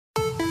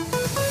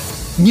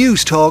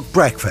News Talk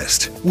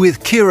Breakfast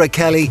with Ciara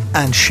Kelly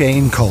and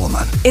Shane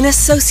Coleman. In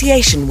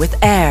association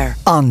with AIR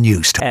On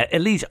News Talk.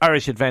 Elite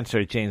Irish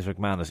adventurer James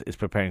McManus is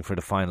preparing for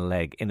the final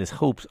leg in his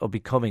hopes of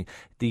becoming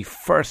the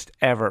first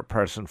ever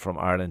person from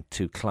Ireland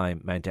to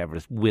climb Mount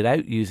Everest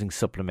without using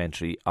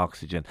supplementary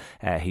oxygen.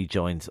 He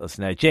joins us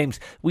now. James,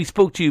 we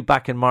spoke to you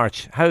back in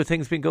March. How have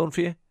things been going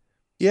for you?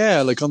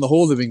 Yeah, like on the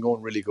whole, they've been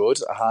going really good.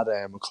 I had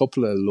a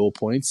couple of low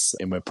points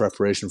in my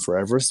preparation for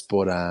Everest,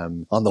 but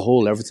on the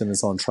whole, everything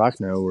is on track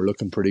now. We're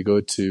looking pretty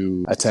good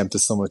to attempt the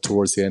summit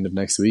towards the end of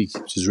next week,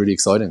 which is really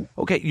exciting.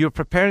 Okay, you're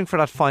preparing for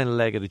that final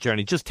leg of the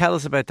journey. Just tell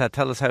us about that.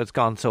 Tell us how it's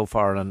gone so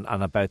far and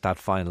about that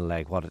final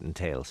leg, what it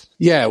entails.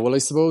 Yeah, well, I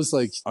suppose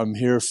I'm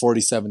here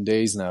 47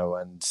 days now,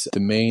 and the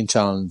main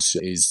challenge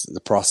is the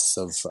process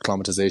of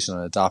acclimatization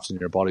and adapting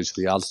your body to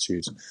the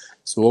altitude.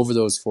 So over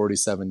those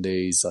 47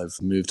 days,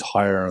 I've moved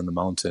higher on the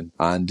mountain.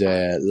 And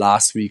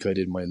last week, I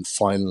did my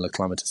final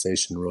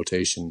acclimatization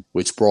rotation,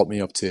 which brought me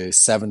up to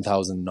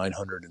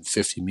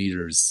 7,950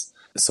 meters.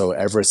 So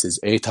Everest is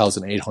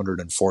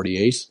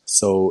 8,848.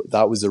 So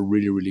that was a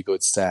really, really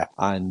good step.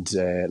 And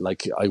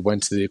I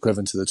went to the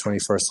equivalent to the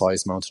 21st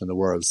highest mountain in the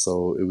world.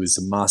 So it was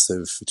a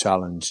massive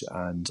challenge.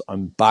 And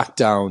I'm back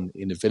down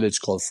in a village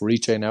called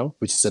Furlong now,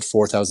 which is at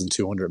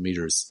 4,200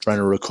 meters, trying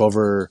to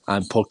recover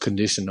and put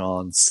condition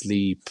on,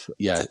 sleep,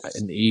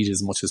 and eat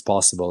as much as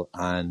possible.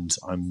 And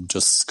I'm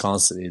just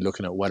constantly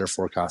looking at weather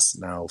forecasts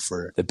now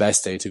for the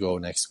best day to go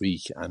next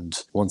week. And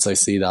once I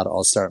see that,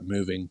 I'll start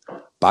moving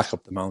back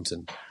up the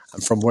mountain.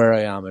 And from where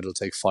I am, it'll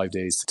take 5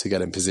 days to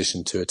get in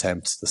position to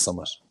attempt the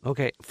summit.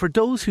 Okay, for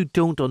those who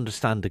don't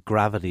understand the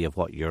gravity of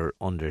what you're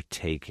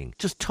undertaking,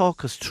 just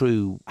talk us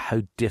through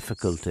how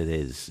difficult it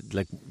is,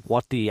 like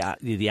what the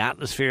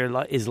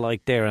atmosphere is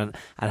like there and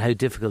how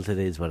difficult it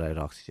is without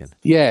oxygen.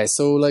 Yeah,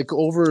 so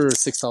over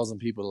 6,000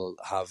 people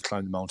have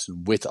climbed the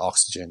mountain with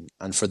oxygen.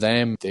 And for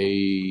them,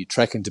 they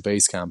trek into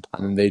base camp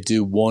and then they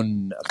do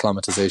one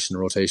acclimatization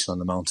rotation on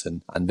the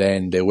mountain. And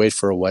then they wait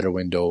for a weather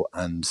window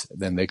and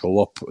then they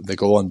go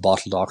on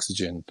bottled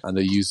oxygen and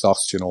they use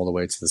oxygen all the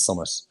way to the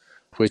summit,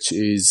 which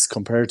is,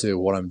 compared to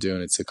what I'm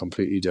doing, it's a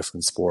completely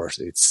different sport.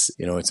 It's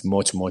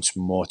much, much,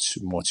 much,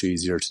 much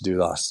easier to do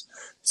that.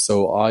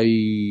 So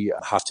I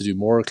have to do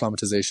more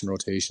acclimatization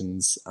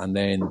rotations, and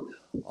then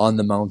on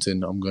the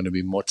mountain, I'm going to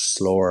be much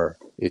slower.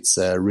 It's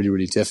really,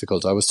 really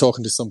difficult. I was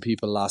talking to some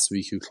people last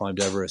week who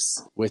climbed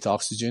Everest with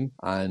oxygen,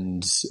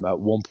 and at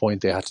one point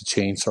they had to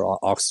change their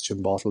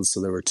oxygen bottles, so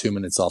they were 2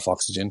 minutes off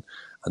oxygen.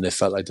 And they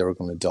felt like they were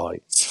going to die.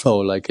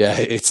 So,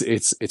 it's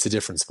a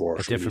different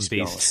sport. A different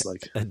beast.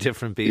 Honest. A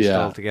different beast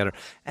altogether.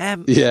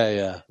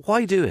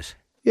 Why do it?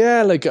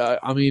 Yeah, I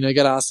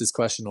get asked this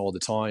question all the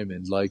time,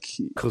 and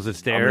because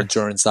it's there. I'm an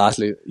endurance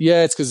athlete.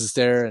 Yeah, it's because it's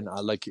there, and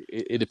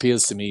it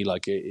appeals to me.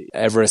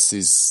 Everest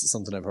is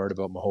something I've heard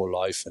about my whole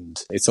life,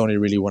 and it's only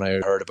really when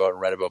I heard about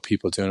and read about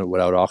people doing it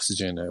without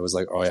oxygen, I was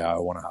like, oh yeah, I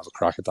want to have a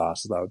crack at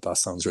that. That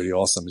sounds really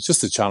awesome. It's just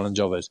the challenge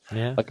of it.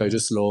 Yeah. I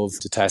just love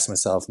to test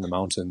myself in the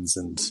mountains,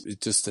 and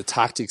just the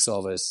tactics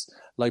of it.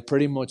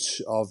 Pretty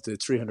much of the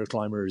 300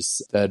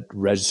 climbers that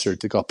registered,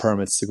 that got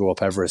permits to go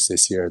up Everest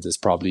this year, there's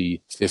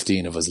probably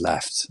 15 of us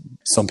left.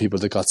 Some people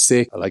that got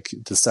sick,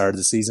 the start of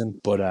the season,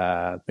 but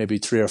maybe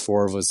 3 or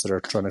 4 of us that are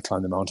trying to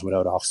climb the mountain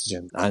without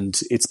oxygen. And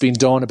it's been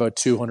done about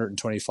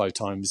 225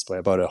 times by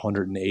about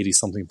 180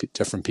 something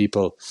different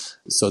people.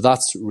 So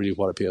that's really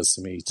what appeals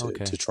to me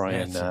to try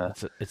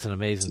it's an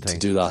amazing thing to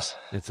do that.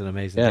 It's an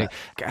amazing thing.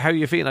 How are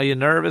you feeling? Are you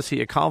nervous? Are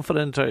you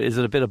confident? Or is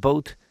it a bit of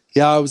both?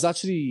 Yeah,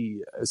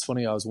 it's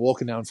funny, I was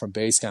walking down from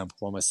base camp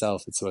by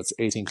myself. It's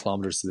 18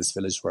 kilometers to this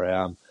village where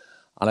I am.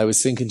 And I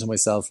was thinking to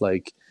myself,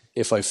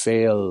 if I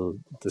fail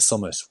the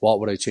summit, what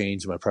would I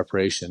change in my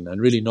preparation?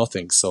 And really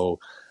nothing. So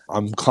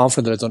I'm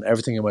confident that I've done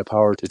everything in my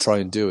power to try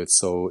and do it.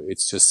 So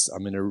it's just,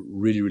 I'm in a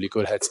really, really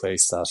good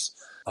headspace that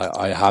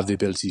I have the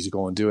ability to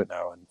go and do it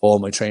now. And all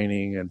my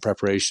training and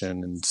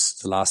preparation and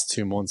the last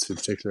 2 months in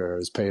particular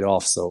has paid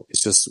off. So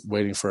it's just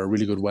waiting for a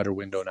really good weather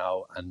window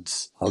now and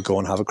I'll go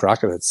and have a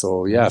crack at it.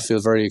 So I feel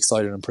very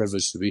excited and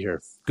privileged to be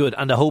here. Good.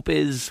 And the hope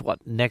is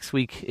next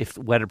week, if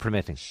weather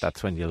permitting,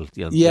 that's when you'll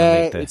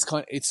make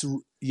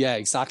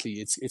exactly.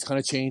 It's kind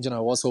of changing.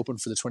 I was hoping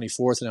for the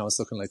 24th and I was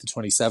looking like the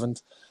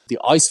 27th. The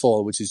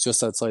icefall, which is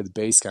just outside the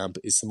base camp,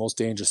 is the most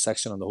dangerous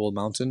section on the whole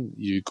mountain.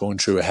 You're going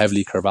through a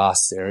heavily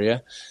crevassed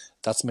area.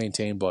 That's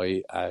maintained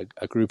by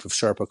a group of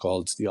Sherpa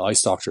called the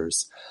Ice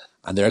Doctors,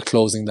 and they're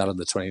closing that on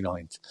the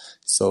 29th.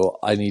 So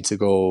I need to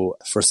go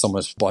for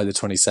summit by the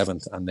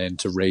 27th and then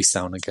to race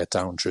down and get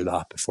down through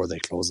that before they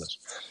close it.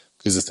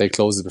 Because if they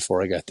close it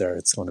before I get there,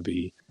 it's going to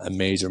be a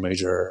major,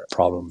 major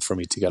problem for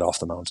me to get off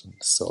the mountain.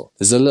 So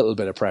there's a little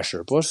bit of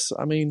pressure, but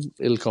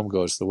it'll come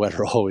good. The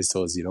weather always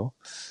does, Well,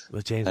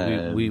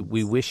 James,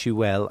 we wish you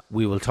well.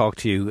 We will talk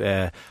to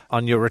you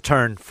on your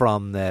return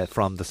from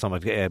the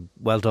summit.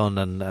 Well done,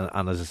 and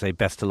as I say,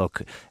 best of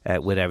luck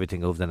with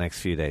everything over the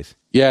next few days.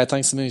 Yeah,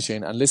 thanks a million,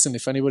 Shane. And listen,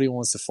 if anybody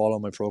wants to follow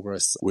my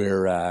progress,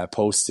 we're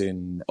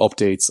posting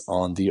updates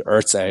on the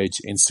Earth's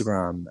Edge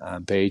Instagram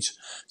page,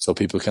 so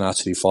people can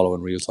actually follow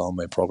in real time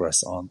my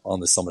progress on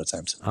the summit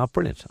attempt. Ah,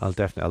 brilliant. I'll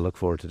look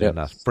forward to doing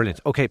that.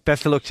 Brilliant. Okay,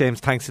 best of luck, James.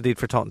 Thanks indeed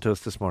for talking to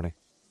us this morning.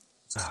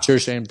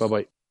 Cheers, Shane.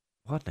 Bye-bye.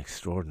 What an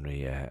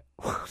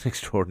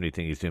extraordinary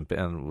thing he's doing,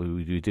 and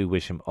we do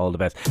wish him all the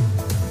best.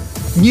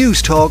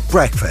 News Talk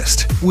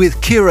Breakfast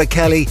with Ciara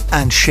Kelly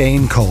and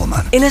Shane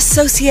Coleman. In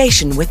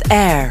association with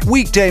AIR.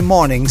 Weekday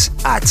mornings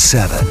at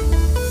 7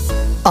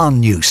 on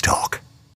News Talk.